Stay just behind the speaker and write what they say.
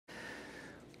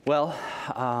Well,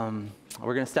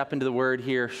 we're going to step into the Word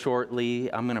here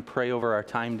shortly. I'm going to pray over our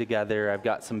time together. I've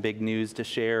got some big news to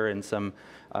share and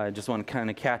I just want to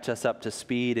kind of catch us up to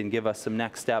speed and give us some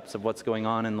next steps of what's going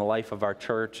on in the life of our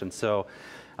church. And so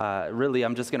really,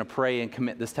 I'm just going to pray and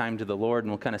commit this time to the Lord,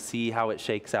 and we'll kind of see how it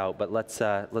shakes out. But let's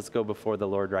go before the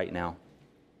Lord right now.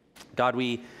 God,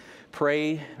 we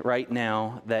pray right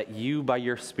now that you, by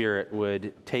your Spirit,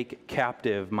 would take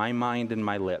captive my mind and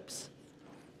my lips.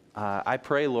 I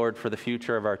pray, Lord, for the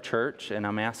future of our church, and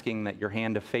I'm asking that your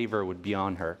hand of favor would be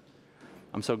on her.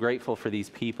 I'm so grateful for these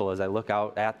people as I look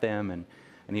out at them, and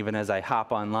even as I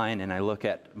hop online and I look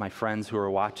at my friends who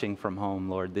are watching from home,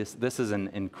 Lord. This is an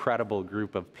incredible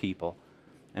group of people,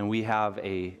 and we have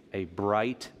a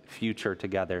bright future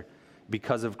together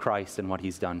because of Christ and what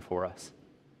he's done for us.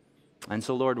 And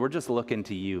so, Lord, we're just looking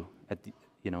to you.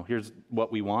 Here's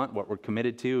what we want, what we're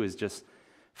committed to is just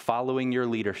following your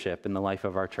leadership in the life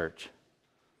of our church.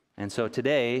 And so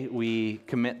today we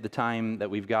commit the time that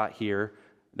we've got here,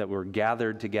 that we're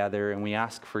gathered together, and we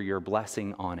ask for your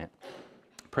blessing on it.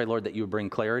 I pray, Lord, that you would bring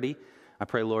clarity. I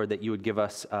pray, Lord, that you would give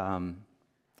us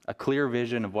a clear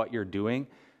vision of what you're doing,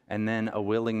 and then a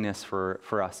willingness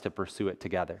for us to pursue it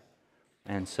together.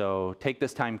 And so take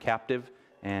this time captive,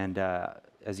 and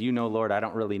as you know, Lord, I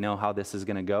don't really know how this is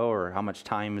going to go or how much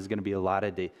time is going to be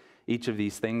allotted to each of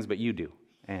these things, but you do.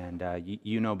 And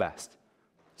you know best.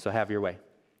 So have your way.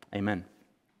 Amen.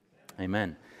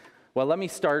 Amen. Well, let me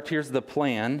start. Here's the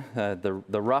plan,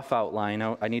 the rough outline.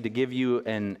 I need to give you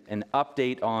an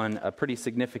update on a pretty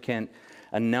significant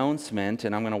announcement,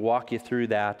 and I'm going to walk you through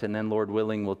that, and then, Lord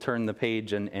willing, we'll turn the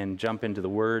page and jump into the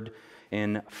Word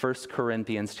in 1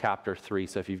 Corinthians chapter 3.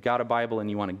 So if you've got a Bible and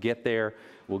you want to get there,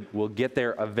 we'll get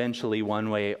there eventually one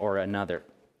way or another.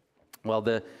 Well,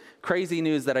 the crazy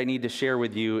news that I need to share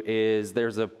with you is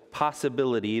there's an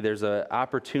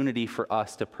opportunity for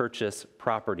us to purchase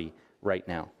property right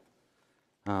now.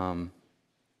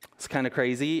 It's kind of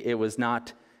crazy. It was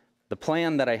not the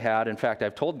plan that I had. In fact,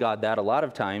 I've told God that a lot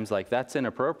of times, like that's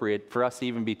inappropriate for us to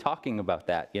even be talking about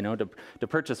that, to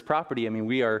purchase property. I mean,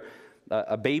 we are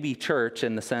a baby church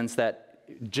in the sense that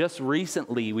just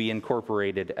recently we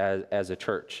incorporated as a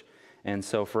church. And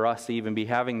so for us to even be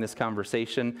having this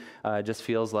conversation just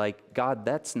feels like, God,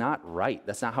 that's not right.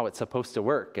 That's not how it's supposed to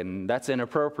work. And that's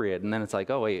inappropriate. And then it's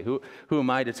like, oh, wait, who am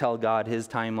I to tell God his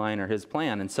timeline or his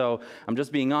plan? And so I'm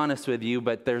just being honest with you,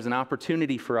 but there's an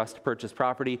opportunity for us to purchase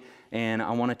property. And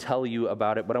I want to tell you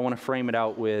about it, but I want to frame it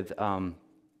out with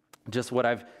just what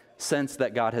I've sensed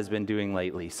that God has been doing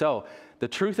lately. So the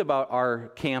truth about our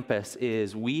campus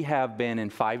is we have been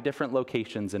in 5 different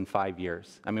locations in 5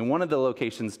 years. I mean, one of the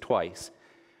locations twice.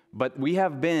 But we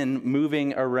have been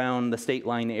moving around the state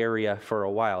line area for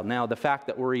a while. Now, the fact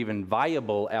that we're even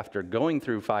viable after going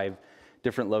through 5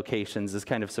 different locations is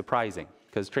kind of surprising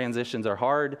because transitions are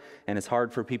hard and it's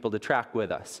hard for people to track with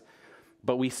us.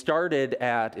 But we started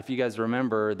at, if you guys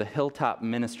remember, the Hilltop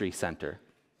Ministry Center.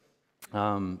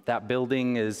 That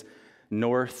building is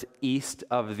northeast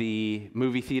of the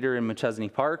movie theater in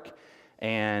Machesney Park,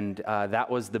 and that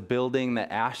was the building that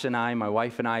Ash and I, my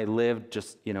wife and I, lived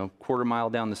just quarter mile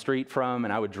down the street from,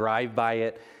 and I would drive by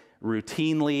it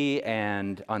routinely,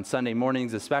 and on Sunday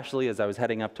mornings especially as I was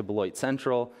heading up to Beloit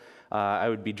Central, I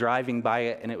would be driving by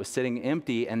it, and it was sitting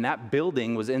empty, and that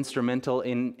building was instrumental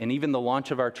in even the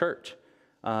launch of our church.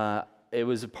 It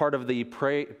was a part of the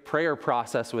prayer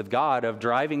process with God of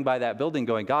driving by that building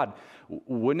going, God,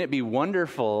 wouldn't it be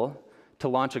wonderful to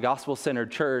launch a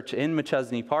gospel-centered church in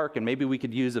Machesney Park, and maybe we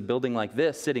could use a building like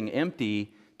this sitting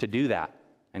empty to do that?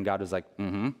 And God was like,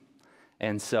 mm-hmm.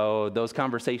 And so those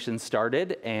conversations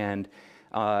started, and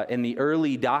in the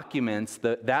early documents,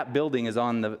 that building is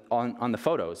on the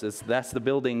photos. That's the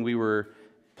building we were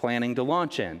planning to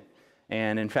launch in.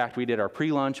 And in fact, we did our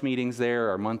pre-launch meetings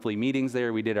there, our monthly meetings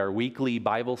there. We did our weekly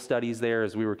Bible studies there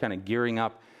as we were kind of gearing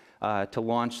up to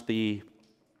launch the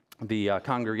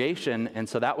congregation. And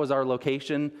so that was our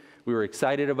location. We were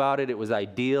excited about it. It was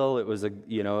ideal. It was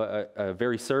a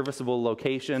very serviceable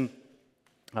location.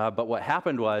 But what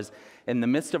happened was, in the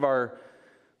midst of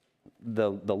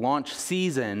the launch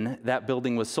season, that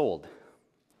building was sold.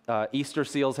 Easter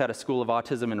Seals had a school of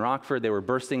autism in Rockford. They were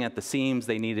bursting at the seams.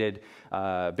 They needed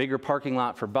a bigger parking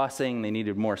lot for busing. They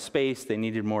needed more space. They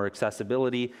needed more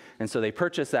accessibility. And so they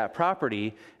purchased that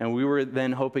property, and we were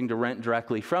then hoping to rent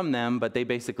directly from them, but they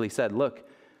basically said, look,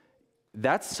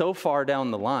 that's so far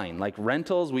down the line. Like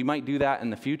rentals, we might do that in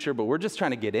the future, but we're just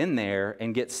trying to get in there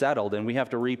and get settled, and we have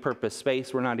to repurpose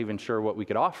space. We're not even sure what we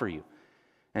could offer you.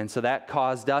 And so that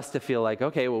caused us to feel like,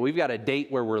 okay, well, we've got a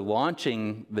date where we're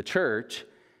launching the church,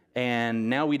 and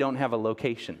now we don't have a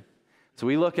location. So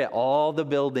we look at all the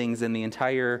buildings in the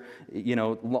entire,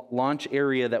 launch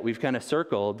area that we've kind of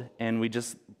circled, and we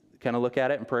just kind of look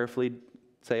at it and prayerfully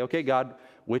say, okay, God,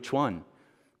 which one?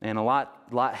 And a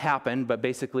lot happened, but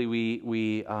basically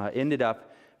we ended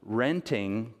up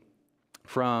renting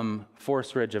from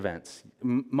Forest Ridge Events.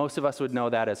 Most of us would know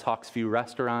that as Hawks View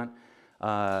Restaurant.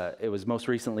 It was most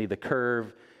recently The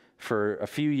Curve. For a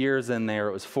few years in there,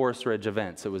 it was Forest Ridge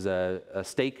Events. It was a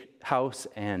steak house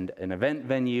and an event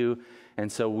venue. And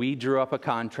so we drew up a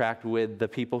contract with the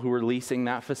people who were leasing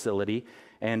that facility,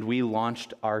 and we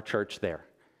launched our church there.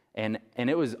 And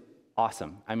it was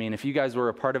awesome. I mean, if you guys were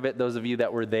a part of it, those of you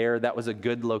that were there, that was a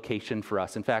good location for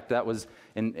us. In fact, that was,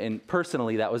 and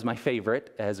personally, that was my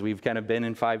favorite, as we've kind of been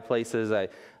in 5 places.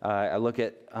 I look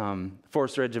at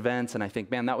Forest Ridge Events, and I think,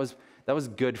 man, that was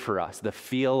good for us. The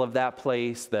feel of that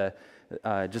place,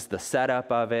 just the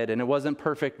setup of it, and it wasn't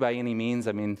perfect by any means.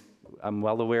 I mean, I'm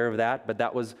well aware of that, but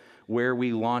that was where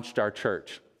we launched our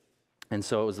church. And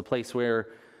so it was the place where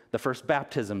the first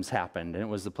baptisms happened, and it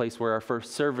was the place where our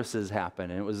first services happened,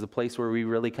 and it was the place where we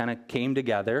really kind of came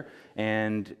together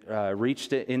and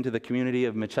reached into the community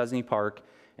of McChesney Park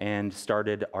and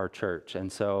started our church. And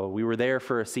so we were there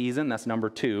for a season. That's number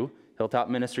 2, Hilltop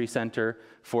Ministry Center,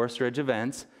 Forest Ridge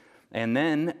Events. And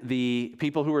then the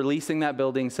people who were leasing that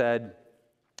building said,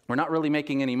 we're not really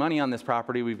making any money on this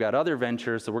property. We've got other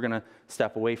ventures, so we're going to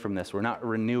step away from this. We're not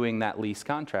renewing that lease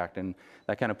contract. And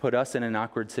that kind of put us in an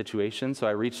awkward situation. So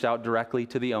I reached out directly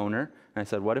to the owner, and I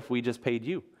said, what if we just paid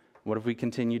you? What if we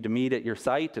continued to meet at your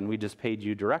site and we just paid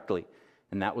you directly?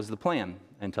 And that was the plan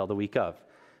until the week of.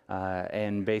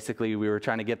 And basically, we were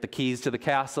trying to get the keys to the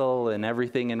castle and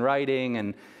everything in writing,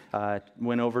 and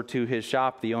went over to his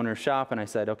shop, the owner's shop, and I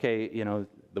said, okay,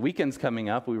 the weekend's coming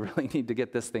up. We really need to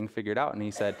get this thing figured out. And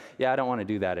he said, yeah, I don't want to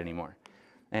do that anymore.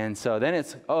 And so then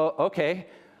it's, oh, okay,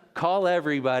 call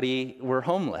everybody. We're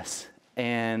homeless.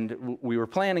 And we were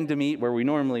planning to meet where we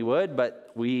normally would,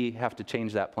 but we have to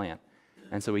change that plan.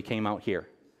 And so we came out here.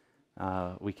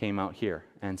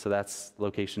 And so that's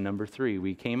location number 3.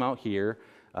 We came out here,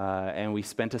 and we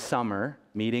spent a summer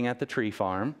meeting at the tree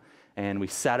farm. And we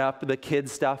set up the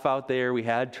kids' stuff out there. We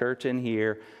had church in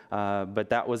here, but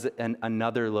that was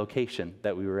another location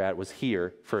that we were at, was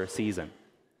here for a season.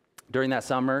 During that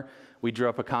summer, we drew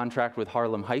up a contract with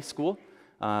Harlem High School.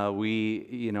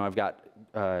 I've got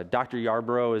Dr.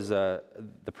 Yarborough is the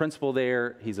principal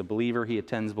there. He's a believer. He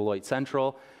attends Beloit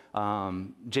Central.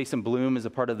 Jason Bloom is a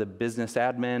part of the business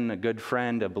admin, a good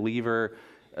friend, a believer.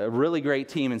 A really great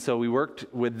team, and so we worked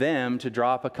with them to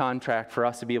draw up a contract for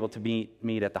us to be able to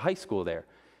meet at the high school there.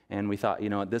 And we thought,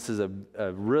 this is a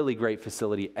really great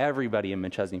facility. Everybody in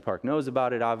McChesney Park knows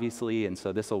about it, obviously, and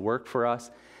so this will work for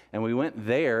us. And we went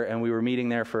there, and we were meeting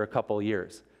there for a couple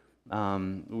years.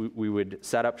 We would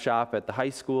set up shop at the high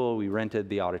school. We rented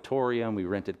the auditorium. We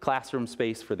rented classroom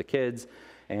space for the kids,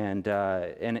 and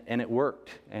it worked.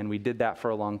 And we did that for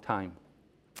a long time.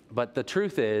 But the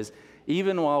truth is,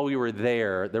 even while we were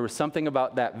there was something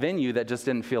about that venue that just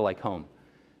didn't feel like home.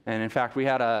 And in fact, we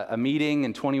had a meeting,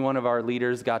 and 21 of our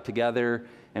leaders got together,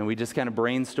 and we just kind of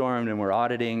brainstormed, and we're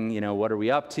auditing, what are we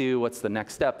up to? What's the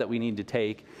next step that we need to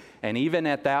take? And even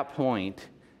at that point,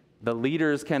 the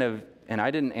leaders kind of, and I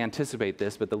didn't anticipate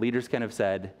this, but the leaders kind of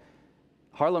said,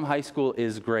 Harlem High School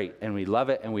is great, and we love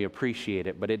it, and we appreciate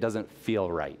it, but it doesn't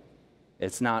feel right.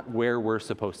 It's not where we're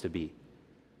supposed to be.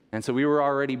 And so we were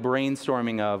already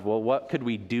brainstorming of, well, what could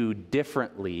we do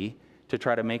differently to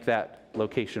try to make that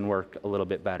location work a little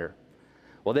bit better?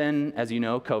 Well, then, as you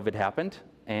know, COVID happened,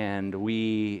 and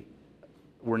we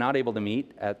were not able to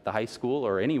meet at the high school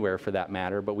or anywhere for that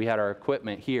matter, but we had our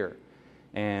equipment here.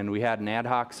 And we had an ad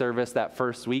hoc service that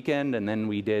first weekend, and then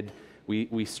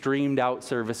we streamed out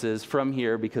services from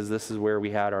here because this is where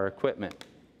we had our equipment.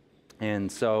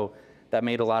 And so that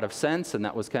made a lot of sense, and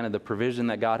that was kind of the provision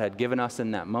that God had given us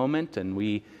in that moment. And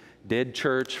we did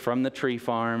church from the tree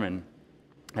farm, and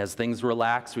as things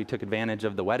relaxed, we took advantage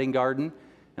of the wedding garden,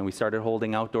 and we started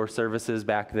holding outdoor services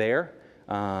back there.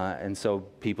 And so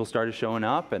people started showing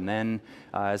up, and then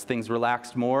as things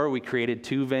relaxed more, we created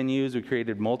 2 venues. We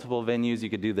created multiple venues. You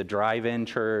could do the drive-in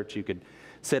church. You could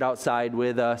sit outside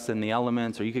with us in the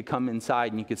elements, or you could come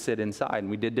inside and you could sit inside. And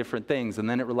we did different things, and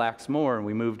then it relaxed more, and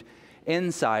we moved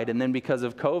inside. And then because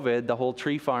of COVID, the whole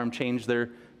tree farm changed their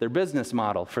business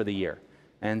model for the year.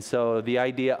 And so the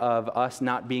idea of us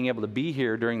not being able to be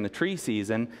here during the tree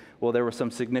season, well, there were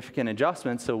some significant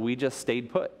adjustments, so we just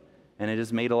stayed put. And it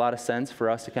just made a lot of sense for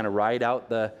us to kind of ride out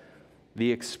the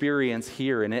experience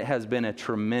here, and it has been a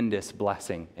tremendous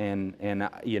blessing. And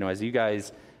as you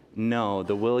guys know,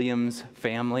 the Williams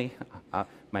family,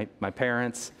 my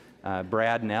parents,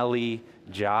 Brad and Ellie,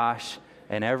 Josh,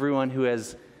 and everyone who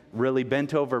has really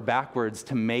bent over backwards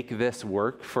to make this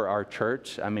work for our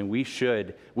church. I mean,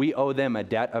 we owe them a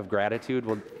debt of gratitude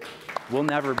we'll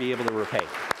never be able to repay.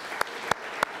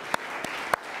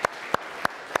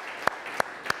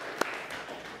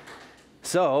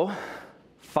 So,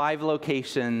 5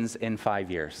 locations in 5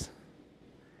 years.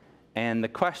 And the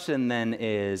question then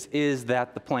is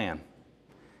that the plan?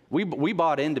 We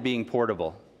bought into being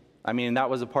portable. I mean, that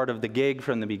was a part of the gig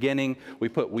from the beginning. We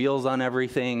put wheels on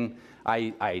everything.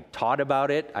 I taught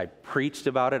about it. I preached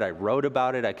about it. I wrote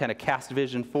about it. I kind of cast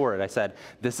vision for it. I said,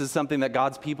 this is something that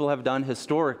God's people have done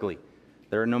historically.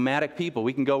 They're a nomadic people.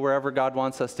 We can go wherever God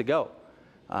wants us to go.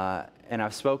 And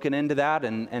I've spoken into that,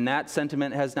 and that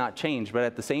sentiment has not changed. But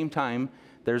at the same time,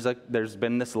 there's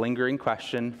been this lingering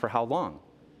question, for how long?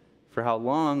 For how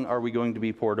long are we going to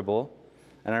be portable?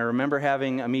 And I remember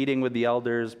having a meeting with the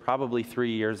elders probably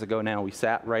 3 years ago now. We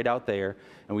sat right out there,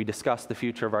 and we discussed the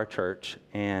future of our church.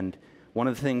 And one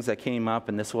of the things that came up,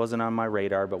 and this wasn't on my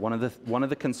radar, but one of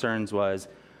the concerns was,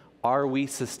 are we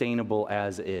sustainable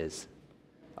as is?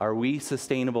 Are we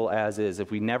sustainable as is? If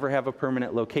we never have a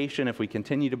permanent location, if we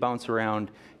continue to bounce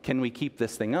around, can we keep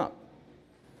this thing up?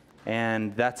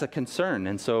 And that's a concern.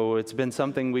 And so it's been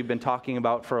something we've been talking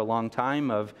about for a long time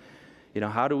of,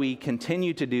 how do we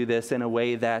continue to do this in a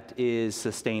way that is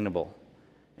sustainable?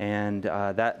 And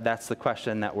that's the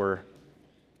question that we're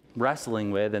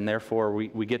wrestling with, and therefore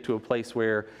we get to a place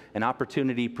where an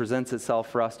opportunity presents itself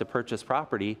for us to purchase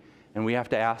property, and we have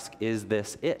to ask, is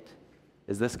this it?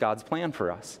 Is this God's plan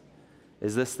for us?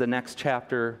 Is this the next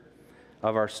chapter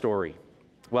of our story?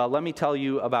 Well, let me tell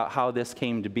you about how this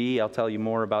came to be. I'll tell you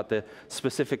more about the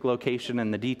specific location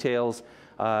and the details.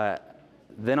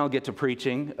 Then I'll get to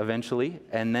preaching eventually.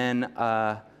 And then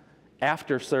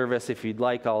after service, if you'd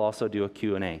like, I'll also do a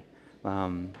Q&A.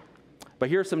 But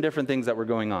here are some different things that were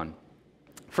going on.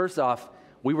 First off,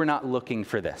 we were not looking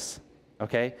for this,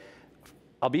 okay?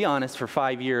 I'll be honest, for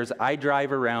 5 years, I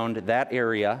drive around that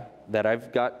area that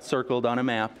I've got circled on a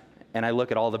map, and I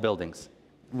look at all the buildings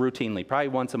routinely, probably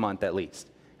once a month at least.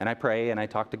 And I pray and I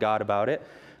talk to God about it.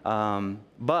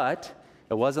 But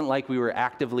it wasn't like we were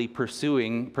actively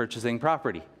purchasing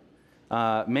property.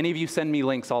 Many of you send me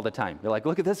links all the time. You're like,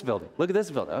 look at this building, look at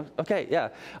this building. Oh, okay, yeah.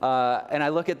 And I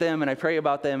look at them and I pray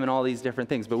about them and all these different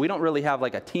things. But we don't really have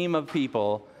like a team of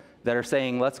people that are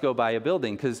saying, let's go buy a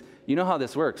building. Because you know how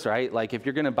this works, right? Like if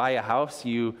you're going to buy a house,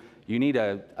 you need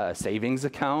a savings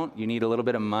account, you need a little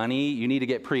bit of money, you need to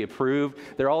get pre-approved.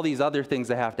 There are all these other things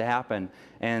that have to happen.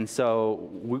 And so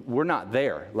we're not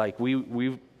there. Like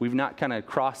we've not kind of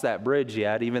crossed that bridge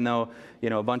yet, even though,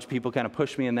 a bunch of people kind of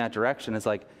push me in that direction. It's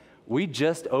like, we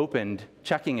just opened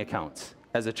checking accounts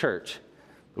as a church.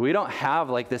 We don't have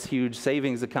like this huge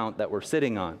savings account that we're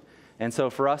sitting on. And so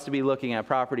for us to be looking at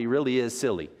property really is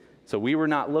silly. So we were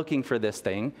not looking for this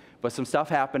thing, but some stuff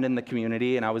happened in the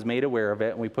community, and I was made aware of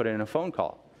it, and we put in a phone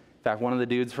call. In fact, one of the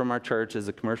dudes from our church is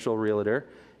a commercial realtor,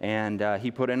 and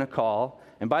he put in a call.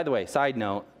 And by the way, side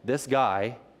note, this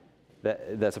guy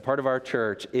that's a part of our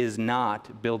church is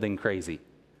not building crazy.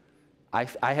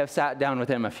 I have sat down with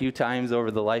him a few times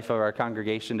over the life of our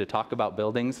congregation to talk about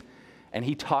buildings, and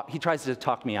he tries to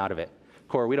talk me out of it.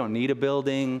 Core, we don't need a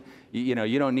building. You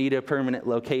don't need a permanent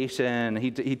location.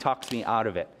 He talks me out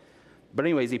of it. But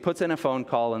anyways, he puts in a phone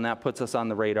call, and that puts us on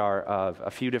the radar of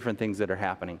a few different things that are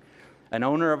happening. An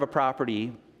owner of a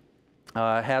property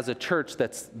has a church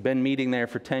that's been meeting there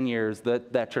for 10 years.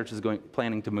 That church is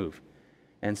planning to move.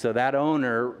 And so that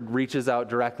owner reaches out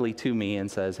directly to me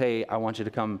and says, hey, I want you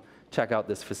to come check out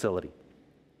this facility.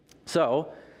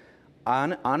 So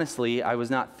honestly, I was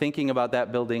not thinking about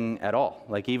that building at all.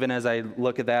 Like even as I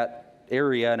look at that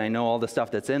area and I know all the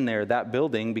stuff that's in there, that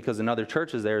building, because another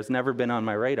church is there, has never been on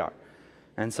my radar.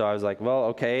 And so I was like, well,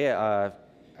 okay, I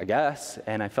guess.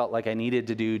 And I felt like I needed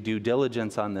to do due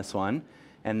diligence on this one.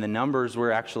 And the numbers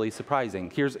were actually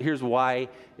surprising. Here's why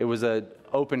it was an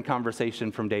open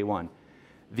conversation from day one.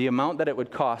 The amount that it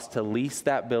would cost to lease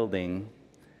that building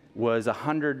was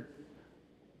about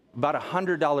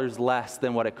 $100 less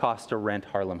than what it cost to rent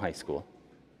Harlem High School.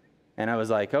 And I was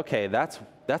like, okay, that's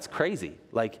crazy.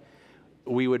 Like,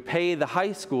 we would pay the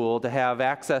high school to have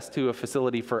access to a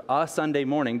facility for a Sunday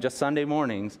morning, just Sunday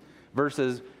mornings,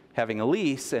 versus having a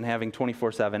lease and having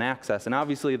 24/7 access. And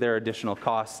obviously there are additional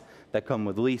costs that come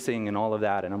with leasing and all of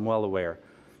that, and I'm well aware.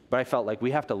 But I felt like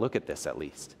we have to look at this at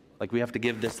least. Like we have to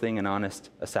give this thing an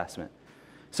honest assessment.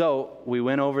 So we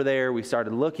went over there, we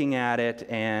started looking at it,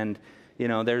 and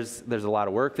there's a lot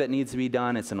of work that needs to be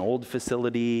done. It's an old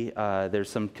facility. There's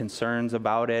some concerns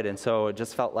about it. And so it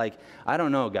just felt like, I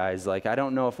don't know, guys. Like, I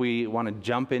don't know if we want to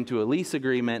jump into a lease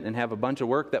agreement and have a bunch of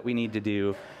work that we need to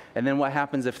do And then what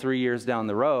happens if 3 years down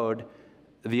the road,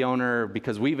 the owner,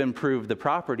 because we've improved the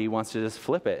property, wants to just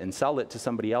flip it and sell it to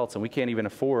somebody else, and we can't even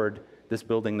afford this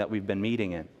building that we've been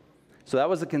meeting in. So that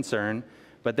was a concern.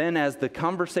 But then as the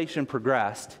conversation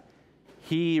progressed,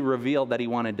 he revealed that he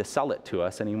wanted to sell it to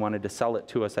us, and he wanted to sell it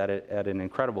to us at an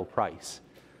incredible price.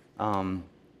 And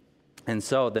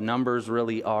so the numbers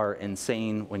really are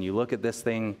insane when you look at this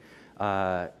thing.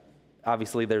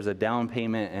 Obviously, there's a down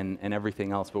payment and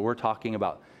everything else, but we're talking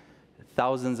about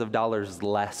thousands of dollars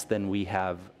less than we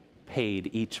have paid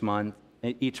each month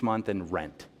in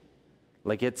rent.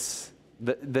 Like, it's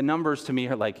the numbers to me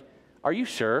are like, are you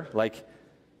sure? Like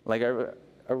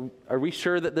are we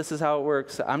sure that this is how it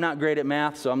works? I'm not great at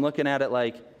math, so I'm looking at it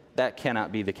like that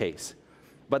cannot be the case.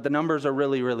 But the numbers are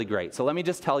really, really great. So let me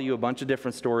just tell you a bunch of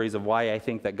different stories of why I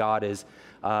think that God is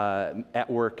at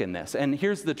work in this. And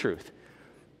here's the truth.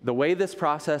 The way this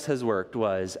process has worked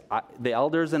was the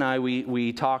elders and I,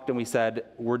 we talked and we said,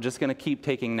 we're just going to keep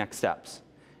taking next steps.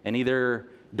 And either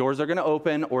doors are going to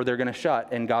open or they're going to shut,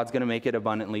 and God's going to make it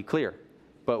abundantly clear.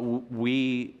 But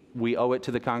we owe it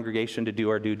to the congregation to do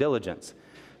our due diligence.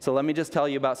 So let me just tell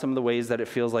you about some of the ways that it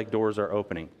feels like doors are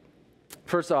opening.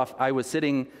 First off, I was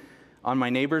sitting on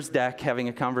my neighbor's deck having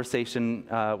a conversation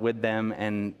with them,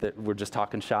 and we're just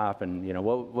talking shop and, you know,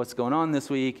 what's going on this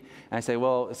week? And I say,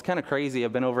 well, it's kind of crazy.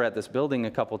 I've been over at this building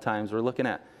a couple times. We're looking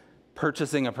at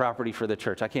purchasing a property for the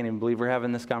church. I can't even believe we're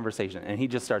having this conversation. And he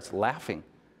just starts laughing.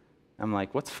 I'm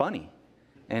like, what's funny?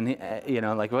 And, you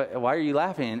know, like, why are you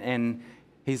laughing? And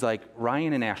he's like,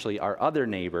 Ryan and Ashley, our other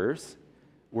neighbors,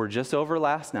 were just over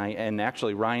last night, and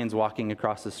actually Ryan's walking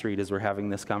across the street as we're having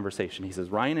this conversation. He says,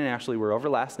 Ryan and Ashley were over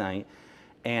last night,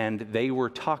 and they were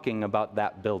talking about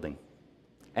that building.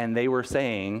 And they were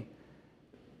saying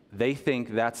they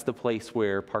think that's the place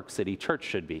where Park City Church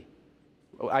should be.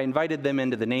 I invited them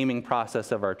into the naming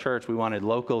process of our church. We wanted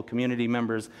local community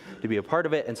members to be a part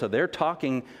of it. And so they're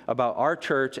talking about our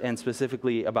church and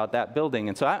specifically about that building.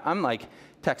 And so I'm like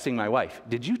texting my wife,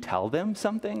 did you tell them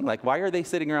something? Like, why are they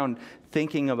sitting around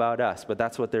thinking about us? But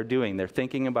that's what they're doing. They're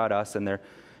thinking about us, and they're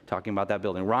talking about that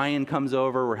building. Ryan comes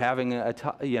over. We're having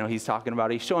he's talking about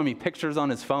it. He's showing me pictures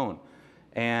on his phone.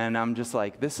 And I'm just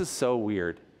like, this is so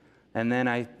weird. And then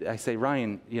I say,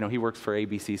 Ryan, you know, he works for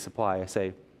ABC Supply. I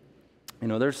say, you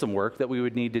know, there's some work that we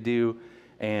would need to do,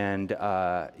 and,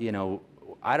 you know,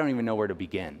 I don't even know where to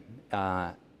begin.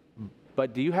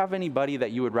 But do you have anybody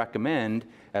that you would recommend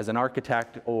as an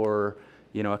architect or,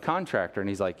 you know, a contractor? And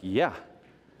he's like, yeah,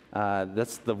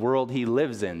 that's the world he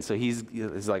lives in. So he's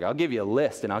like, I'll give you a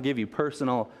list, and I'll give you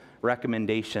personal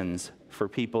recommendations for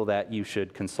people that you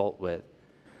should consult with.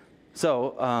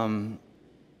 So,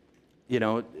 you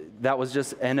know, that was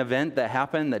just an event that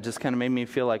happened that just kind of made me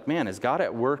feel like, man, is God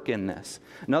at work in this?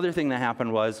 Another thing that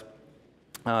happened was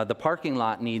the parking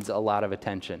lot needs a lot of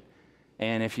attention.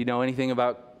 And if you know anything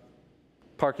about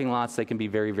parking lots, they can be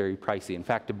very, very pricey. In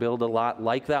fact, to build a lot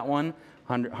like that one,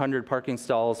 100 parking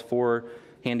stalls, 4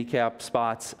 handicap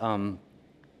spots,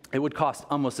 it would cost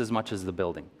almost as much as the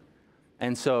building.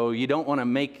 And so you don't want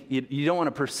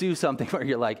to pursue something where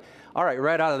you're like, all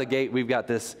right out of the gate, we've got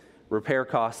this repair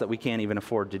costs that we can't even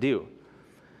afford to do.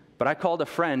 But I called a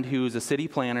friend who's a city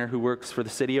planner who works for the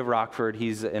city of Rockford.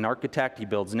 He's an architect. He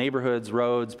builds neighborhoods,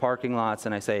 roads, parking lots.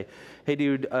 And I say, hey,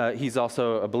 dude, he's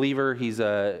also a believer. He's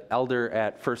an elder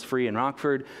at First Free in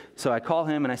Rockford. So I call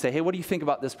him and I say, hey, what do you think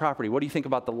about this property? What do you think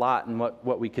about the lot and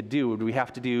what we could do? Would we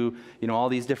have to do, you know, all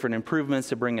these different improvements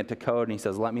to bring it to code? And he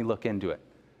says, let me look into it.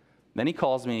 Then he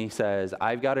calls me and he says,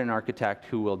 I've got an architect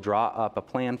who will draw up a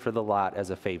plan for the lot as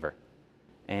a favor.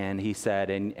 And he said,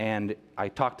 and I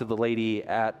talked to the lady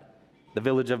at the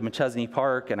Village of Machesney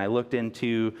Park, and I looked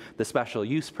into the special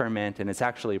use permit, and it's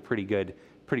actually a pretty good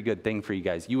thing for you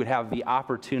guys. You would have the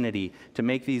opportunity to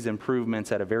make these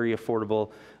improvements at a very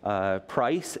affordable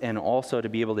price, and also to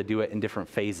be able to do it in different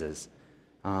phases.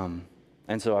 And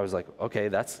so I was like, okay,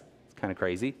 that's kind of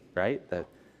crazy, right? That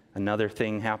another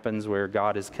thing happens where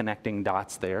God is connecting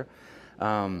dots there.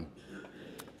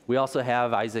 We also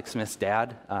have Isaac Smith's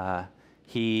dad.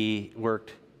 He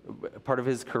worked, part of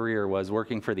his career was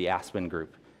working for the Aspen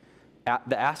Group.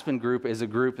 The Aspen Group is a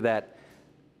group that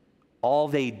all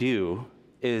they do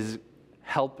is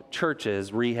help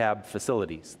churches rehab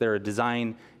facilities. They're a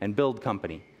design and build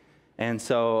company. And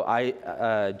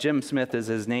so Jim Smith is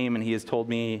his name, and he has told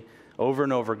me over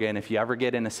and over again, if you ever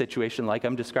get in a situation like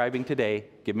I'm describing today,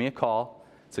 give me a call.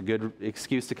 It's a good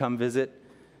excuse to come visit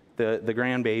the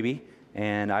grandbaby.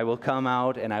 And I will come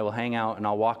out and I will hang out and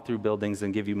I'll walk through buildings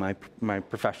and give you my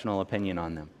professional opinion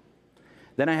on them.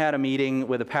 Then I had a meeting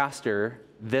with a pastor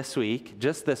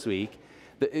just this week,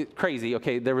 Crazy.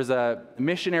 Okay, there was a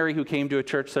missionary who came to a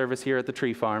church service here at the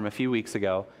tree farm a few weeks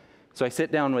ago. So I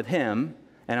sit down with him,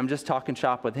 and I'm just talking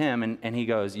shop with him, and he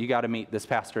goes, you got to meet this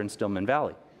pastor in Stillman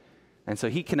Valley. And so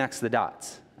he connects the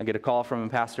dots. I get a call from a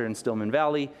pastor in Stillman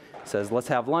Valley, says, let's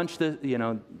have lunch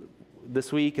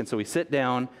this week. And so we sit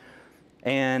down,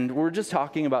 and we're just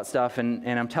talking about stuff, and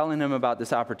I'm telling him about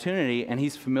this opportunity, and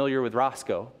he's familiar with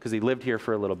Roscoe because he lived here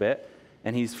for a little bit,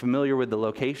 and he's familiar with the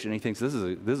location. He thinks this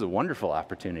is a wonderful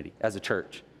opportunity as a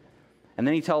church. And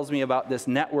then he tells me about this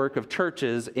network of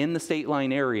churches in the State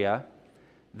Line area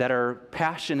that are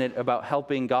passionate about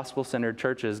helping gospel-centered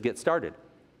churches get started.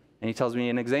 And he tells me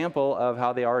an example of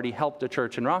how they already helped a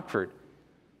church in Rockford.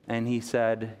 And he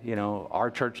said,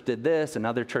 our church did this,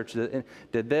 another church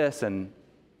did this, and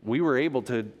we were able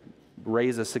to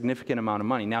raise a significant amount of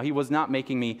money. Now, he was not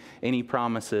making me any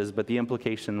promises, but the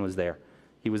implication was there.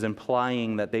 He was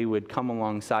implying that they would come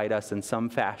alongside us in some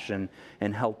fashion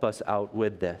and help us out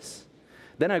with this.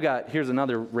 Then here's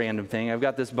another random thing. I've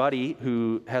got this buddy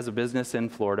who has a business in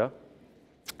Florida,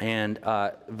 and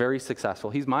very successful.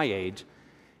 He's my age.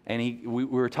 And we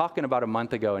were talking about a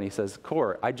month ago, and he says,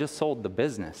 Cor, I just sold the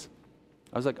business.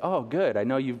 I was like, oh, good. I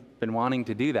know you've been wanting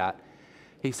to do that.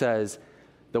 He says,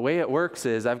 the way it works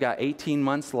is I've got 18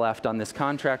 months left on this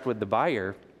contract with the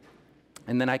buyer,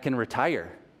 and then I can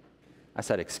retire. I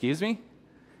said, excuse me?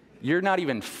 You're not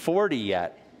even 40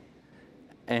 yet.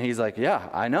 And he's like, yeah,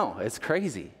 I know. It's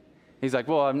crazy. He's like,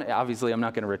 well, obviously I'm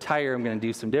not going to retire. I'm going to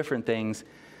do some different things.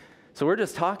 So we're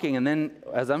just talking, and then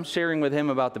as I'm sharing with him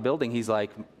about the building, he's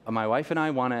like, my wife and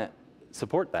I want to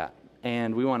support that,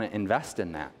 and we want to invest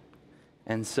in that.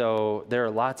 And so there are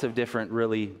lots of different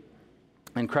really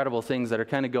incredible things that are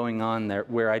kind of going on there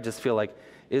where I just feel like,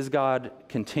 is God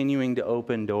continuing to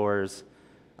open doors?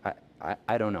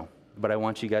 I don't know, but I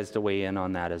want you guys to weigh in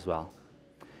on that as well.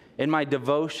 In my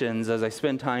devotions, as I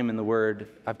spend time in the Word,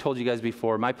 I've told you guys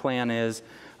before, my plan is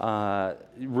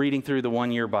reading through the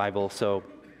one-year Bible. So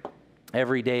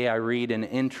every day I read an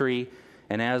entry,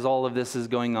 and as all of this is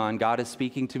going on, God is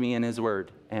speaking to me in His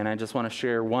Word. And I just want to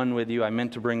share one with you. I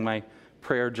meant to bring my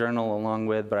prayer journal along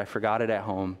with, but I forgot it at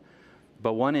home.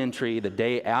 But one entry, the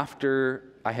day after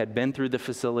I had been through the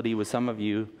facility with some of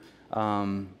you,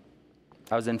 I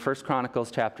was in 1 Chronicles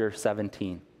chapter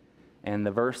 17. And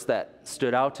the verse that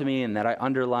stood out to me and that I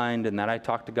underlined and that I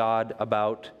talked to God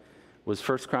about was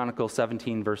 1 Chronicles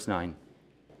 17, verse 9.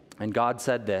 And God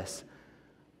said this,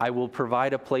 I will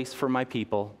provide a place for my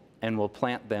people and will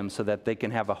plant them so that they can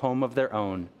have a home of their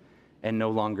own and no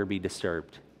longer be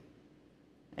disturbed.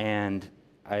 And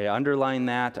I underlined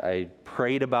that. I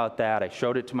prayed about that. I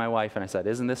showed it to my wife, and I said,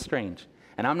 isn't this strange?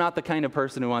 And I'm not the kind of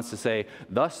person who wants to say,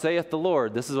 thus saith the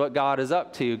Lord. This is what God is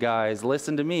up to, guys.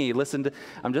 Listen to me.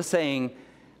 I'm just saying,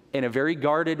 in a very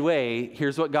guarded way,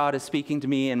 here's what God is speaking to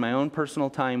me in my own personal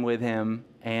time with Him.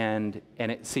 And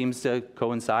it seems to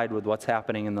coincide with what's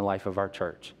happening in the life of our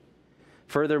church.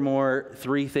 Furthermore,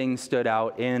 3 things stood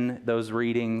out in those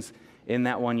readings in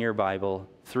that one-year Bible.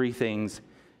 3 things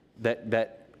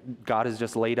that God has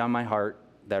just laid on my heart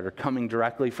that are coming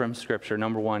directly from Scripture.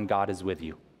 Number 1, God is with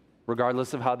you.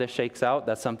 Regardless of how this shakes out,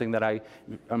 that's something that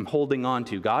I'm holding on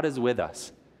to. God is with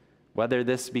us. Whether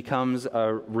this becomes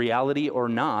a reality or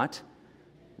not,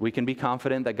 we can be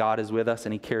confident that God is with us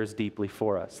and He cares deeply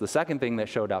for us. The second thing that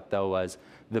showed up, though, was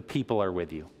the people are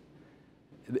with you.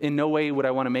 In no way would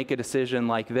I want to make a decision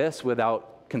like this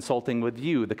without consulting with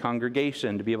you, the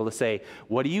congregation, to be able to say,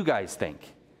 what do you guys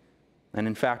think? And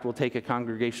in fact, we'll take a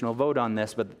congregational vote on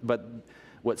this, but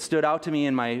what stood out to me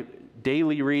in my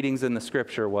daily readings in the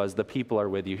Scripture was the people are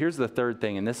with you. Here's the third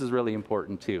thing, and this is really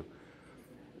important too.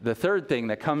 The third thing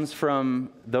that comes from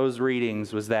those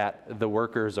readings was that the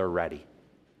workers are ready.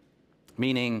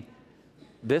 Meaning,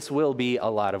 this will be a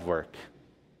lot of work.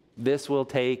 This will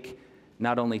take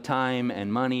not only time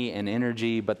and money and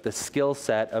energy, but the skill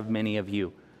set of many of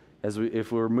you.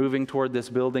 If we're moving toward this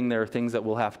building, there are things that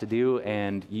we'll have to do,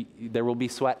 and there will be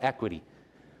sweat equity.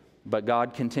 But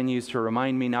God continues to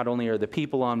remind me, not only are the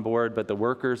people on board, but the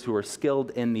workers who are skilled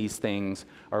in these things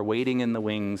are waiting in the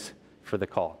wings for the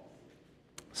call.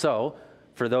 So,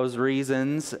 for those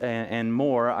reasons and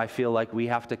more, I feel like we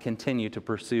have to continue to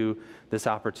pursue this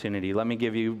opportunity. Let me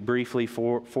give you briefly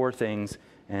four things,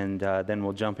 and then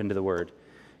we'll jump into the Word.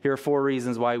 Here are 4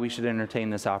 reasons why we should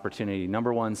entertain this opportunity.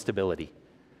 Number 1, stability.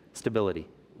 Stability.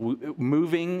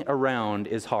 Moving around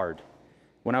is hard.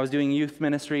 When I was doing youth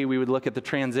ministry, we would look at the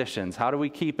transitions. How do we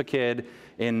keep a kid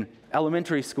in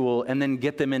elementary school and then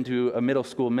get them into a middle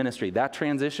school ministry? That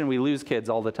transition, we lose kids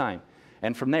all the time.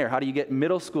 And from there, how do you get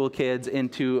middle school kids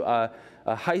into a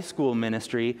high school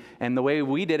ministry? And the way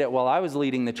we did it while I was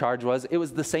leading the charge was, it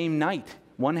was the same night.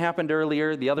 One happened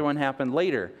earlier, the other one happened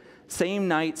later. Same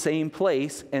night, same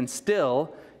place, and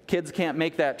still kids can't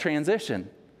make that transition.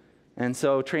 And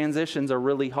so transitions are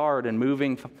really hard, and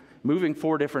moving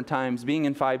 4 different times, being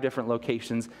in 5 different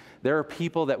locations. There are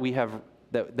people that we have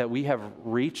that we have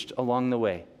reached along the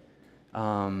way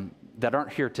that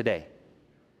aren't here today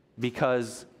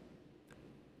because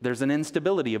there's an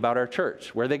instability about our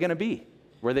church. Where are they going to be?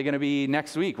 Where are they going to be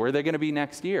next week? Where are they going to be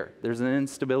next year? There's an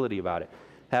instability about it.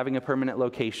 Having a permanent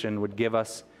location would give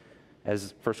us,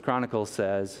 as 1 Chronicles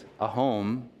says, a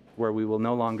home where we will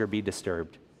no longer be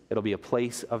disturbed. It'll be a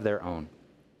place of their own.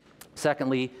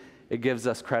 Secondly, it gives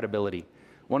us credibility.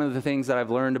 One of the things that I've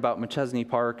learned about McChesney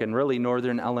Park and really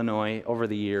northern Illinois over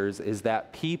the years is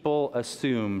that people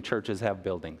assume churches have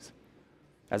buildings.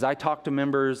 As I talk to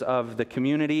members of the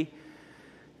community,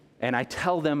 and I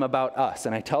tell them about us,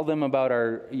 and I tell them about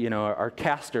our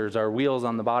casters, our wheels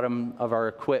on the bottom of our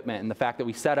equipment, and the fact that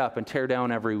we set up and tear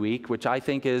down every week, which I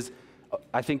think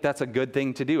that's a good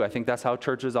thing to do. I think that's how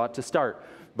churches ought to start.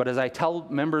 But as I tell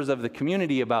members of the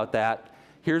community about that,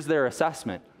 here's their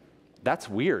assessment. That's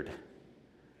weird.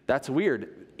 That's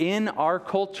weird. In our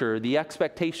culture, the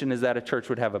expectation is that a church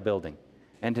would have a building.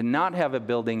 And to not have a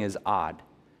building is odd.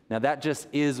 Now, that just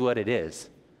is what it is.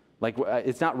 Like,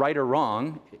 it's not right or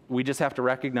wrong. We just have to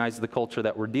recognize the culture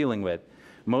that we're dealing with.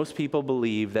 Most people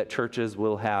believe that churches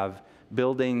will have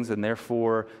buildings, and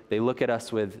therefore they look at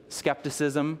us with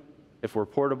skepticism if we're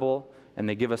portable, and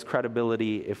they give us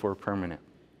credibility if we're permanent.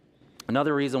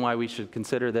 Another reason why we should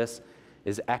consider this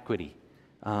is equity.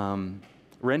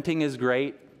 Renting is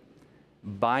great.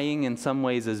 Buying in some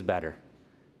ways is better.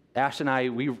 Ash and I,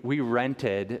 we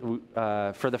rented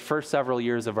for the first several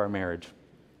years of our marriage.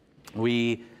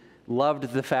 We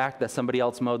loved the fact that somebody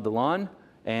else mowed the lawn,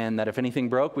 and that if anything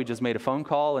broke, we just made a phone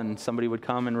call and somebody would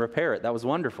come and repair it. That was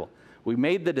wonderful. We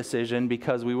made the decision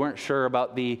because we weren't sure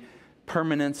about the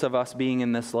permanence of us being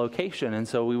in this location, and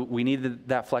so we needed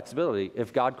that flexibility.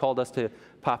 If God called us to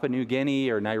Papua New Guinea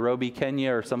or Nairobi,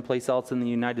 Kenya, or someplace else in the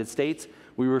United States,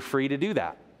 we were free to do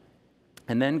that.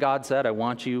 And then God said, I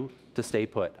want you to stay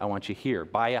put. I want you here.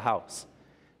 Buy a house.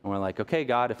 And we're like, okay,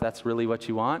 God, if that's really what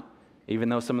you want, even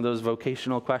though some of those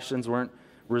vocational questions weren't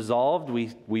resolved,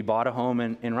 we bought a home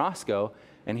in Roscoe.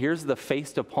 And here's the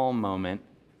face-to-palm moment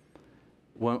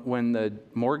when the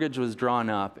mortgage was drawn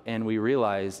up and we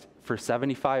realized for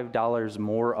 $75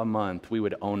 more a month, we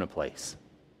would own a place.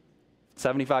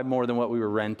 $75 more than what we were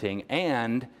renting.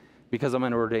 And because I'm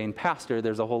an ordained pastor,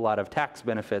 there's a whole lot of tax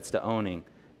benefits to owning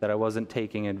that I wasn't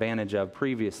taking advantage of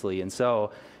previously. And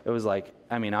so it was like,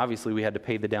 I mean, obviously we had to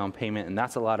pay the down payment, and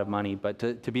that's a lot of money, but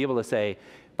to be able to say,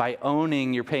 by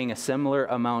owning, you're paying a similar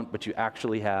amount, but you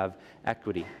actually have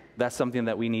equity. That's something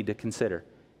that we need to consider.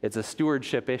 It's a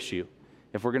stewardship issue.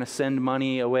 If we're going to send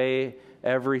money away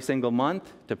every single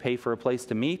month to pay for a place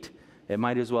to meet, it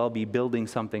might as well be building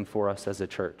something for us as a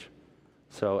church.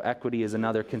 So equity is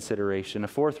another consideration. A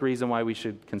fourth reason why we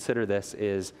should consider this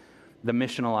is the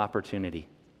missional opportunity.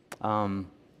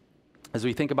 As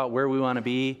we think about where we want to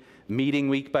be, meeting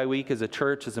week by week as a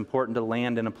church is important to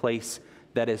land in a place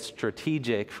that is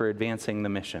strategic for advancing the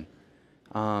mission.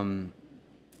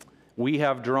 We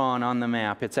have drawn on the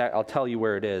map, I'll tell you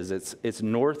where it is. It's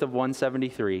north of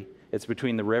 173. It's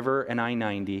between the river and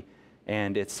I-90,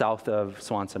 and it's south of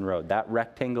Swanson Road. That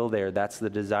rectangle there, that's the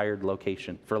desired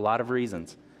location for a lot of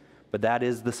reasons. But that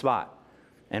is the spot.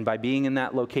 And by being in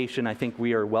that location, I think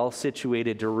we are well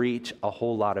situated to reach a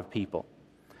whole lot of people.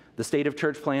 The State of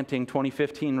Church Planting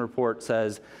 2015 report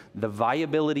says the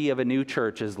viability of a new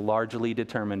church is largely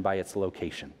determined by its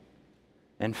location.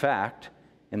 In fact,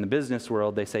 in the business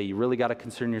world, they say you really got to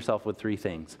concern yourself with 3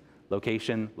 things: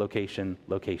 location, location,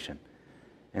 location.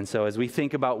 And so as we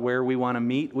think about where we want to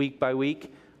meet week by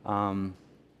week,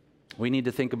 we need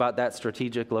to think about that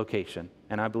strategic location.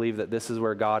 And I believe that this is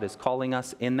where God is calling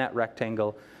us in that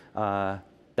rectangle.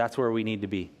 That's where we need to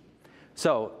be.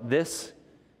 So this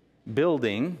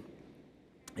building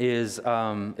is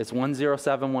it's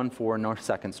 10714 North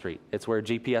 2nd Street. It's where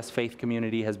GPS Faith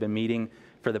Community has been meeting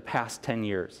for the past 10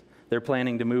 years. They're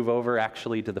planning to move over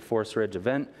actually to the Forest Ridge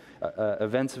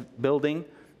events building.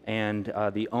 And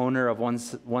the owner of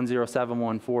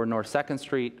 10714 North 2nd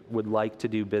Street would like to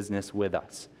do business with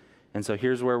us. And so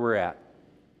here's where we're at.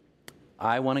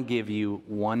 I want to give you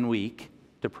 1 week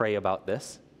to pray about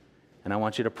this, and I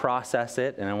want you to process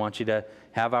it, and I want you to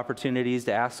have opportunities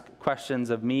to ask questions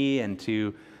of me and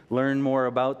to learn more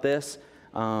about this.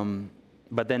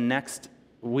 But then next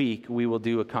week, we will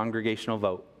do a congregational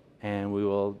vote, and we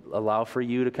will allow for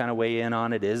you to kind of weigh in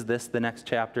on it. Is this the next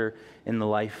chapter in the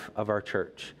life of our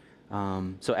church?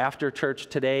 So after church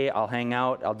today, I'll hang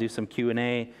out, I'll do some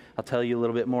Q&A, I'll tell you a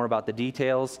little bit more about the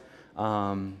details.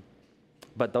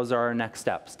 But those are our next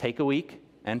steps. Take a week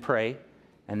and pray,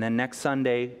 and then next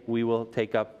Sunday we will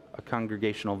take up a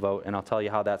congregational vote, and I'll tell you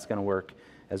how that's going to work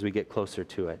as we get closer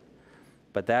to it.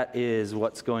 But that is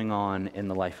what's going on in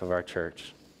the life of our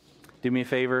church. Do me a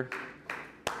favor.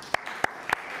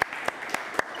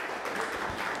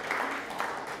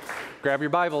 Grab your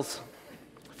Bibles.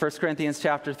 1 Corinthians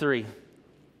chapter 3.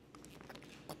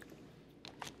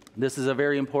 This is a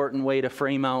very important way to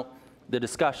frame out the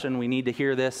discussion. We need to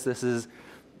hear this. This is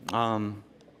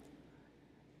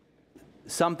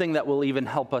something that will even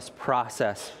help us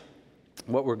process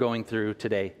what we're going through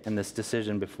today and this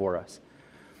decision before us.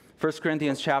 1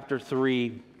 Corinthians chapter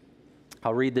 3,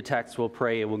 I'll read the text, we'll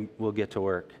pray, and we'll get to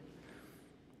work.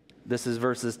 This is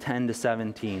verses 10 to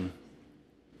 17.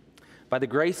 By the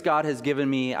grace God has given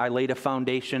me, I laid a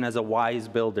foundation as a wise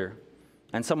builder,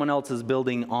 and someone else is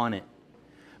building on it.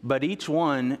 But each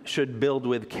one should build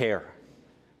with care.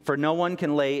 For no one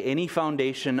can lay any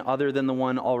foundation other than the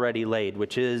one already laid,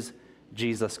 which is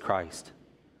Jesus Christ.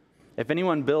 If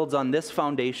anyone builds on this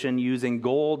foundation using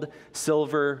gold,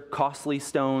 silver, costly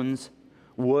stones,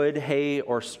 wood, hay,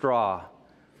 or straw,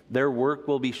 their work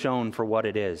will be shown for what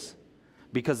it is,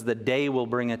 because the day will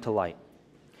bring it to light.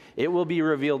 It will be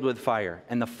revealed with fire,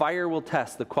 and the fire will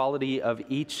test the quality of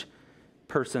each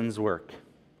person's work.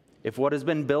 If what has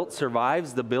been built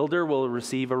survives, the builder will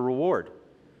receive a reward.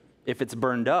 If it's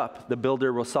burned up, the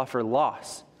builder will suffer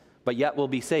loss, but yet will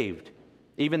be saved,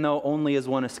 even though only as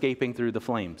one escaping through the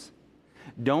flames.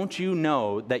 Don't you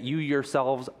know that you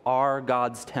yourselves are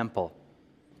God's temple,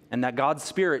 and that God's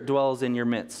Spirit dwells in your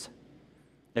midst?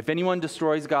 If anyone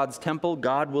destroys God's temple,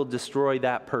 God will destroy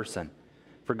that person.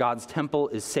 For God's temple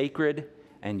is sacred,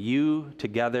 and you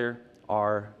together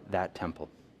are that temple.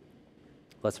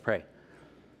 Let's pray.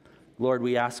 Lord,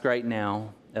 we ask right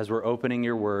now, as we're opening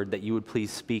your word, that you would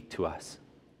please speak to us.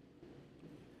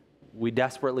 We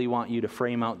desperately want you to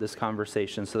frame out this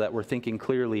conversation so that we're thinking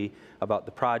clearly about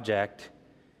the project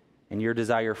and your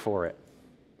desire for it.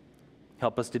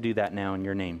 Help us to do that now in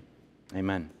your name.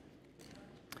 Amen.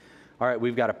 All right,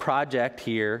 we've got a project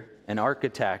here, an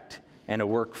architect, and a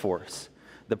workforce.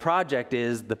 The project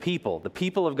is the people. The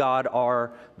people of God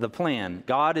are the plan.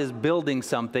 God is building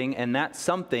something, and that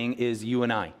something is you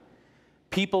and I.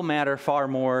 People matter far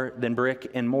more than brick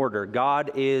and mortar.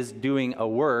 God is doing a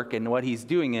work, and what he's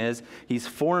doing is he's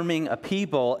forming a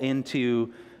people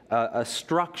into a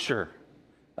structure,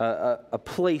 a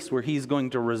place where he's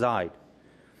going to reside.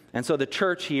 And so the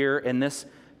church here in this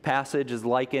passage is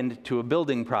likened to a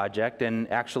building project, and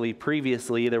actually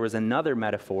previously there was another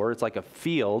metaphor. It's like a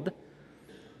field.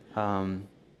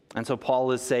 And so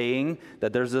Paul is saying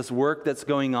that there's this work that's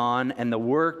going on, and the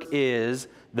work is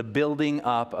the building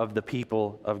up of the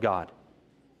people of God.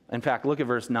 In fact, look at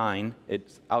verse 9.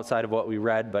 It's outside of what we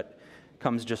read, but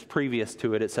comes just previous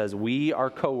to it. It says, we are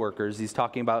co-workers. He's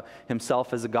talking about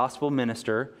himself as a gospel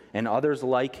minister and others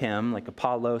like him, like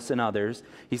Apollos and others.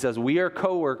 He says, we are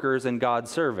co-workers in God's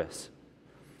service.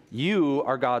 You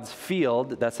are God's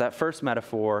field. That's that first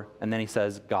metaphor. And then he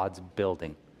says, God's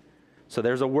building. So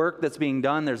there's a work that's being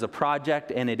done, there's a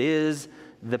project, and it is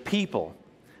the people.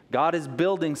 God is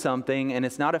building something, and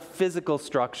it's not a physical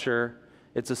structure,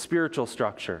 it's a spiritual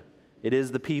structure. It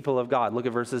is the people of God. Look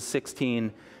at verses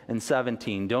 16 and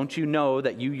 17. Don't you know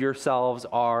that you yourselves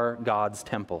are God's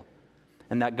temple,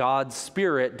 and that God's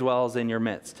Spirit dwells in your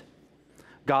midst?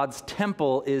 God's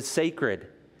temple is sacred,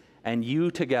 and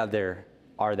you together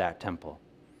are that temple.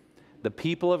 The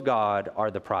people of God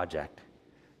are the project.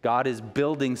 God is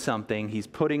building something. He's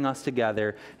putting us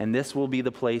together, and this will be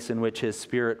the place in which his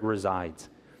Spirit resides.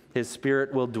 His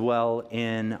Spirit will dwell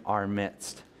in our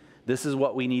midst. This is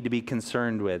what we need to be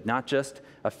concerned with, not just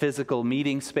a physical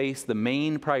meeting space. The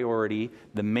main priority,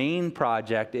 the main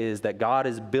project is that God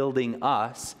is building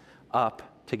us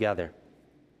up together.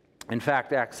 In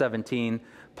fact, Acts 17,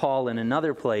 Paul in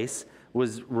another place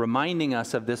was reminding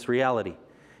us of this reality.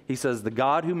 He says, the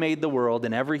God who made the world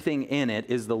and everything in it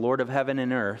is the Lord of heaven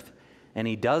and earth, and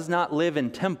he does not live in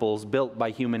temples built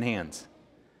by human hands.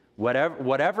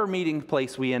 Whatever meeting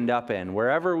place we end up in,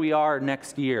 wherever we are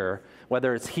next year,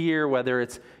 whether it's here, whether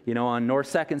it's on North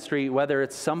 2nd Street, whether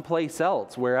it's someplace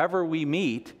else, wherever we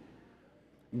meet,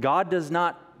 God does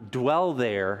not dwell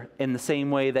there in the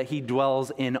same way that he dwells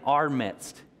in our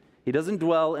midst. He doesn't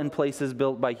dwell in places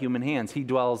built by human hands. He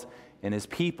dwells in his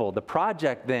people. The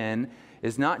project then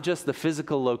is not just the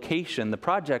physical location. The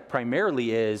project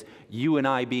primarily is you and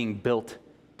I being built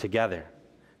together.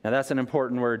 Now, that's an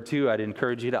important word, too. I'd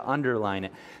encourage you to underline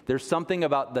it. There's something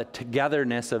about the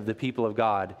togetherness of the people of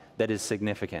God that is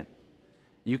significant.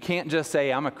 You can't just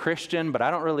say, I'm a Christian, but I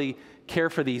don't really care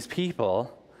for these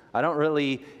people. I don't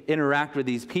really interact with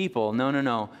these people. No, no,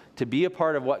 no. To be a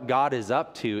part of what God is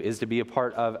up to is to be a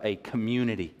part of a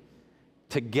community.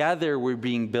 Together, we're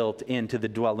being built into the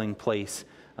dwelling place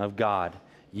of God.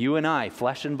 You and I,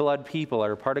 flesh and blood people,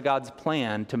 are a part of God's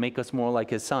plan to make us more like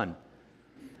His Son.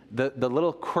 The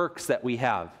little quirks that we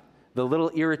have, the little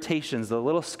irritations, the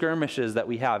little skirmishes that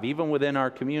we have, even within our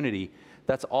community,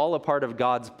 that's all a part of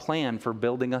God's plan for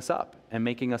building us up and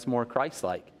making us more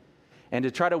Christ-like. And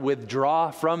to try to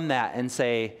withdraw from that and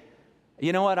say,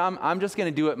 you know what, I'm just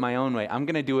going to do it my own way. I'm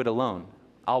going to do it alone.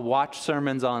 I'll watch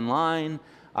sermons online.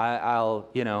 I'll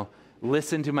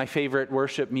listen to my favorite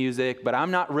worship music, but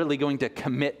I'm not really going to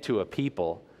commit to a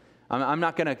people. I'm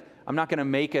not going to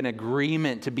make an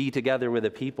agreement to be together with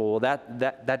a people. Well,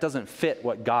 that doesn't fit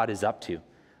what God is up to.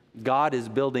 God is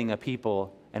building a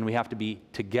people, and we have to be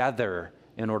together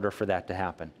in order for that to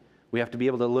happen. We have to be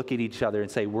able to look at each other and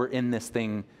say, we're in this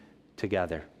thing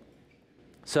together.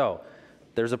 So,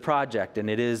 there's a project, and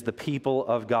it is the people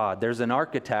of God. There's an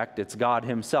architect, it's God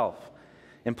Himself.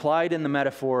 Implied in the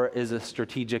metaphor is a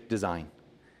strategic design.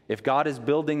 If God is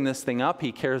building this thing up,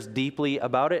 He cares deeply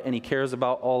about it, and He cares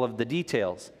about all of the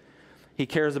details. He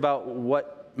cares about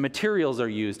what materials are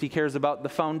used. He cares about the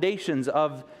foundations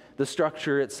of the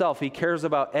structure itself. He cares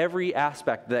about every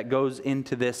aspect that goes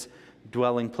into this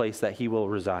dwelling place that He will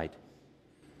reside.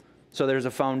 So there's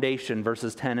a foundation,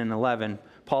 verses 10 and 11.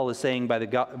 Paul is saying, by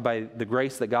the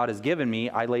grace that God has given me,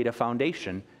 I laid a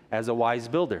foundation as a wise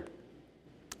builder.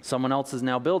 Someone else is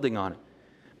now building on it.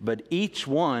 But each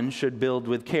one should build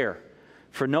with care.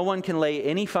 For no one can lay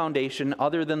any foundation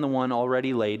other than the one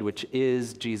already laid, which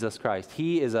is Jesus Christ.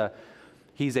 He's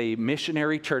a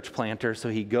missionary church planter, so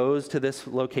he goes to this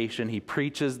location, he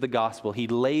preaches the gospel, he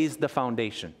lays the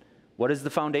foundation. What is the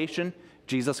foundation?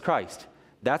 Jesus Christ.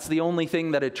 That's the only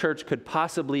thing that a church could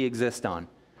possibly exist on.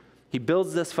 He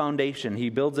builds this foundation. He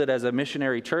builds it as a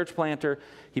missionary church planter.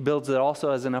 He builds it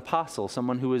also as an apostle,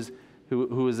 someone who is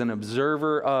an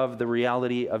observer of the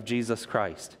reality of Jesus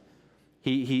Christ.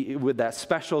 He with that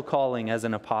special calling as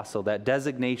an apostle, that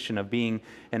designation of being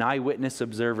an eyewitness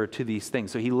observer to these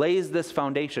things. So he lays this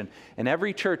foundation, and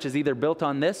every church is either built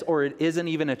on this or it isn't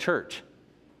even a church.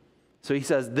 So he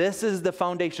says, this is the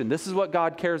foundation. This is what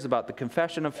God cares about, the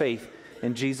confession of faith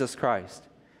in Jesus Christ.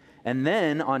 And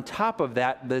then on top of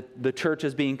that, the church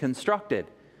is being constructed.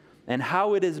 And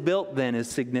how it is built then is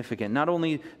significant. Not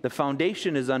only the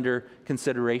foundation is under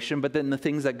consideration, but then the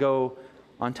things that go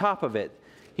on top of it.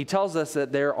 He tells us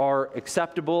that there are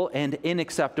acceptable and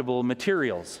unacceptable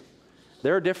materials.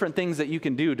 There are different things that you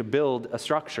can do to build a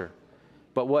structure.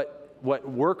 But what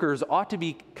workers ought to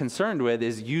be concerned with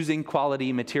is using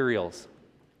quality materials.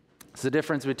 It's the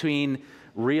difference between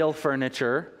real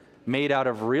furniture made out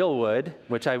of real wood,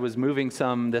 which I was moving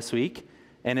some this week,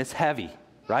 and it's heavy,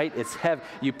 right? It's heavy.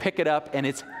 You pick it up and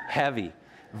it's heavy,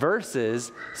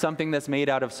 versus something that's made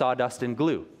out of sawdust and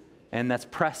glue, and that's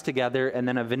pressed together and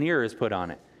then a veneer is put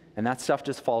on it. And that stuff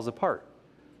just falls apart.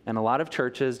 And a lot of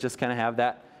churches just kind of have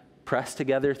that pressed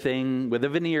together thing with a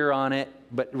veneer on it,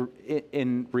 but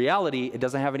in reality, it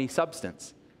doesn't have any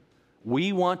substance.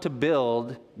 We want to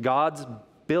build God's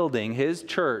building, His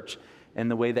church, in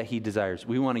the way that He desires.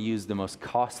 We want to use the most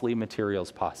costly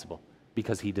materials possible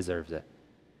because He deserves it.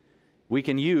 We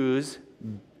can use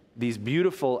these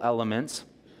beautiful elements,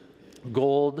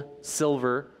 gold,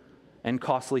 silver, and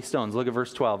costly stones. Look at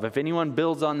verse 12. If anyone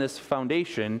builds on this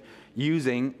foundation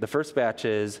using, the first batch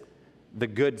is the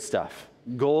good stuff,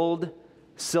 gold,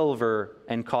 silver,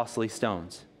 and costly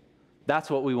stones. That's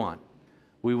what we want.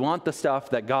 We want the stuff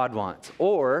that God wants.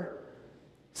 Or,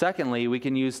 secondly, we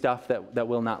can use stuff that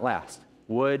will not last.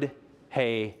 Wood,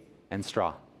 hay, and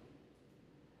straw.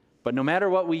 But no matter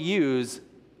what we use,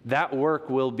 that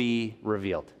work will be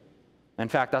revealed. In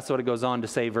fact, that's what it goes on to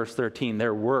say, verse 13.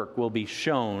 Their work will be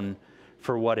shown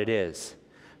for what it is.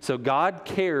 So God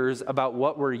cares about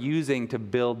what we're using to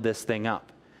build this thing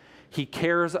up. He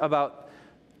cares about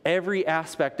every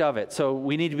aspect of it. So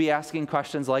we need to be asking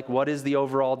questions like, what is the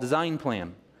overall design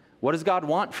plan? What does God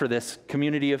want for this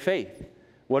community of faith?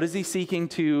 What is He seeking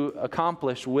to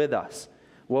accomplish with us?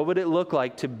 What would it look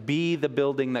like to be the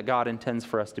building that God intends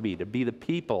for us to be the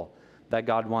people that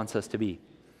God wants us to be?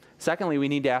 Secondly, we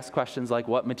need to ask questions like,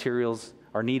 what materials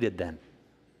are needed then?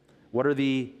 What are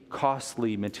the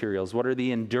costly materials? What are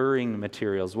the enduring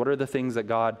materials? What are the things that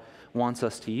God wants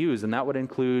us to use? And that would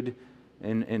include,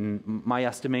 in my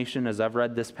estimation, as I've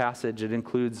read this passage, it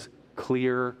includes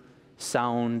clear,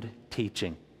 sound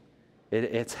teaching.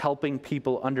 It's helping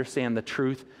people understand the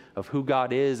truth of who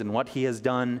God is and what he has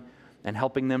done, and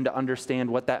helping them to understand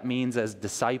what that means as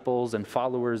disciples and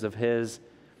followers of his,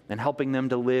 and helping them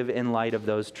to live in light of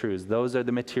those truths. Those are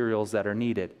the materials that are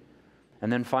needed.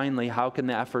 And then finally, how can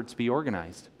the efforts be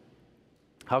organized?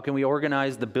 How can we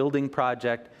organize the building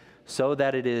project so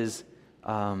that it is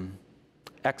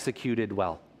executed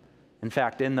well? In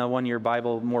fact, in the one-year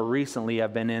Bible more recently,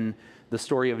 I've been in the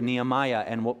story of Nehemiah,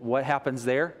 and what happens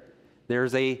there?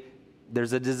 There's a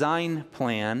design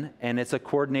plan, and it's a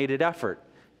coordinated effort.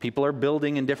 People are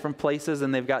building in different places,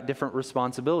 and they've got different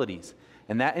responsibilities.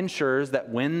 And that ensures that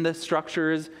when the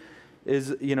structure is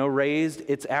raised,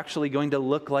 it's actually going to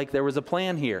look like there was a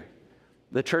plan here.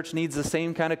 The church needs the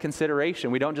same kind of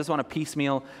consideration. We don't just want to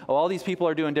piecemeal, all these people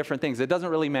are doing different things. It doesn't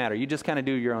really matter. You just kind of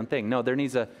do your own thing. No, there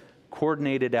needs a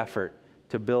coordinated effort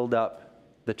to build up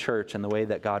the church in the way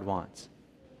that God wants.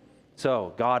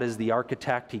 So God is the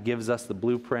architect. He gives us the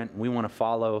blueprint. We want to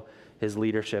follow his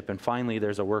leadership. And finally,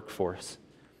 there's a workforce.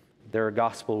 There are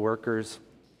gospel workers.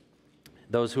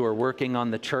 Those who are working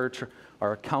on the church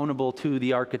are accountable to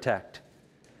the architect.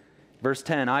 Verse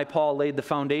 10, I, Paul, laid the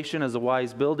foundation as a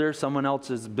wise builder. Someone else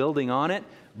is building on it,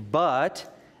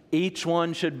 but each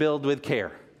one should build with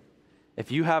care.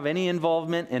 If you have any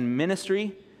involvement in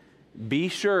ministry, be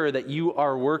sure that you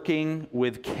are working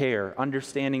with care,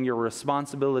 understanding your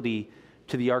responsibility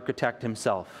to the architect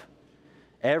himself.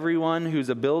 Everyone who's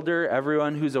a builder,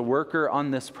 everyone who's a worker on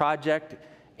this project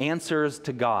answers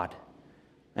to God.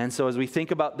 And so as we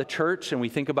think about the church and we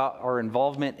think about our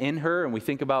involvement in her and we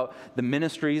think about the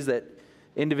ministries that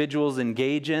individuals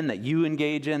engage in, that you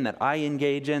engage in, that I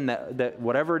engage in, that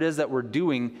whatever it is that we're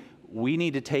doing, we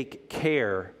need to take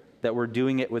care that we're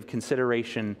doing it with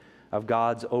consideration of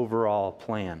God's overall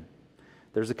plan.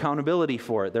 There's accountability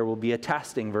for it. There will be a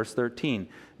testing, verse 13.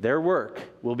 Their work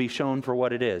will be shown for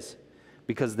what it is,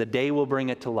 because the day will bring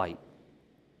it to light.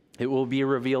 It will be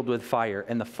revealed with fire,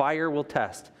 and the fire will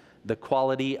test the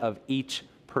quality of each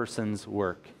person's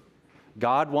work.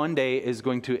 God one day is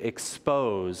going to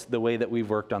expose the way that we've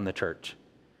worked on the church.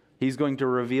 He's going to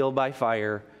reveal by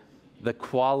fire the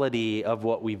quality of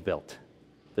what we've built.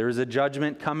 There is a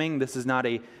judgment coming. This is not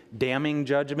a damning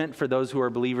judgment for those who are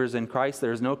believers in Christ.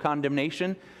 There is no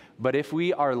condemnation. But if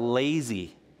we are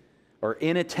lazy or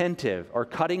inattentive or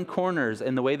cutting corners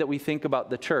in the way that we think about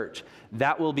the church,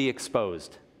 that will be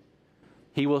exposed.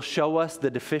 He will show us the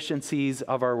deficiencies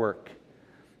of our work.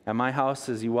 At my house,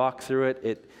 as you walk through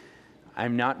it,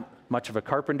 I'm not much of a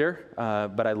carpenter,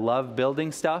 but I love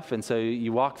building stuff. And so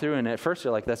you walk through, and at first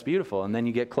you're like, that's beautiful. And then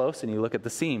you get close, and you look at the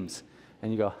seams,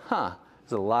 and you go,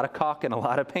 there's a lot of caulk and a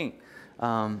lot of paint.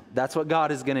 That's what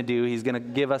God is going to do. He's going to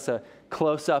give us a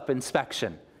close-up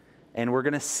inspection, and we're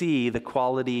going to see the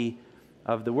quality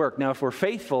of the work. Now, if we're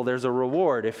faithful, there's a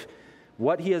reward. If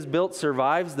what he has built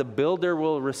survives, the builder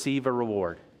will receive a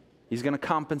reward. He's going to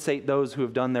compensate those who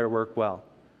have done their work well.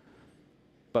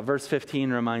 But verse 15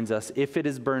 reminds us, if it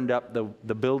is burned up,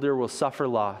 the builder will suffer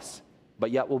loss, but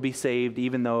yet will be saved,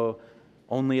 even though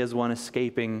only as one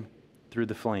escaping through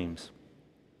the flames.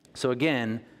 So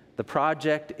again, the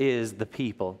project is the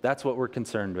people. That's what we're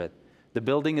concerned with. The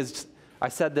building is, I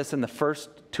said this in the first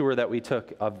tour that we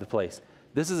took of the place.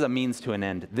 This is a means to an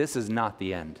end. This is not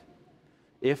the end.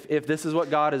 If this is what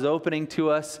God is opening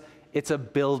to us, it's a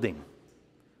building.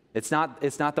 It's not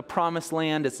the promised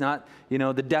land. It's not,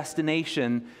 the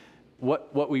destination.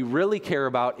 What we really care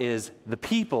about is the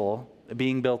people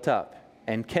being built up.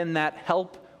 And can that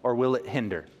help or will it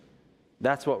hinder?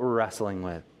 That's what we're wrestling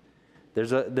with.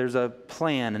 There's a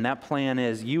plan, and that plan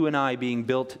is you and I being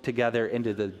built together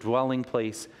into the dwelling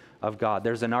place of God.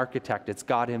 There's an architect. It's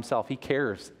God himself. He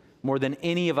cares more than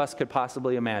any of us could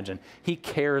possibly imagine. He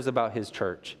cares about his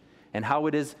church and how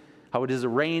it is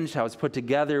arranged, how it's put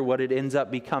together, what it ends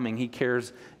up becoming. He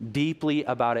cares deeply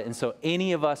about it. And so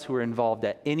any of us who are involved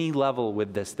at any level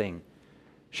with this thing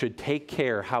should take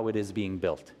care how it is being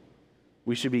built.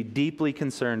 We should be deeply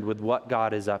concerned with what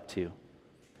God is up to.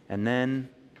 And then,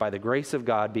 by the grace of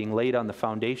God being laid on the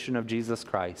foundation of Jesus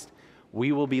Christ,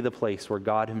 we will be the place where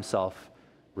God himself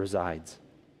resides.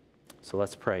 So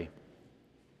let's pray.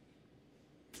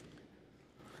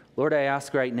 Lord, I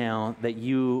ask right now that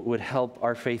you would help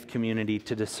our faith community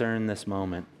to discern this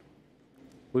moment.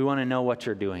 We want to know what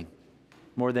you're doing.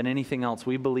 More than anything else,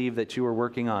 we believe that you are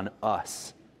working on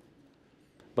us.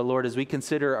 But Lord, as we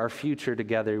consider our future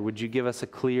together, would you give us a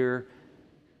clear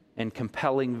and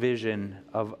compelling vision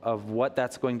of what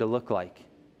that's going to look like?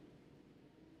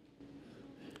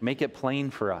 Make it plain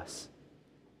for us.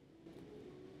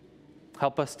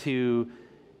 Help us to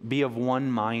be of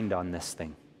one mind on this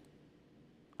thing.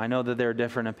 I know that there are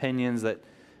different opinions, that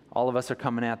All of us are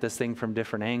coming at this thing from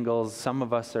different angles. Some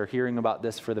of us are hearing about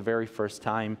this for the very first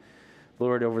time.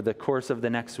 Lord, over the course of the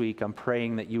next week, I'm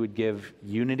praying that you would give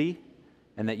unity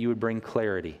and that you would bring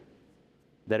clarity,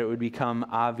 that it would become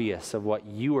obvious of what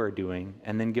you are doing,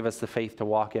 and then give us the faith to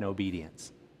walk in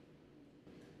obedience.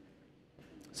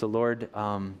 So Lord,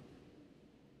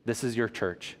 this is your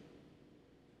church.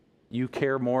 You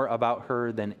care more about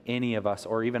her than any of us,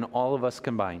 or even all of us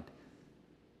combined.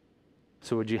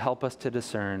 So would you help us to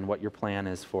discern what your plan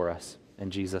is for us?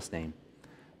 In Jesus' name,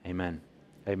 amen.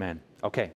 Amen. Okay.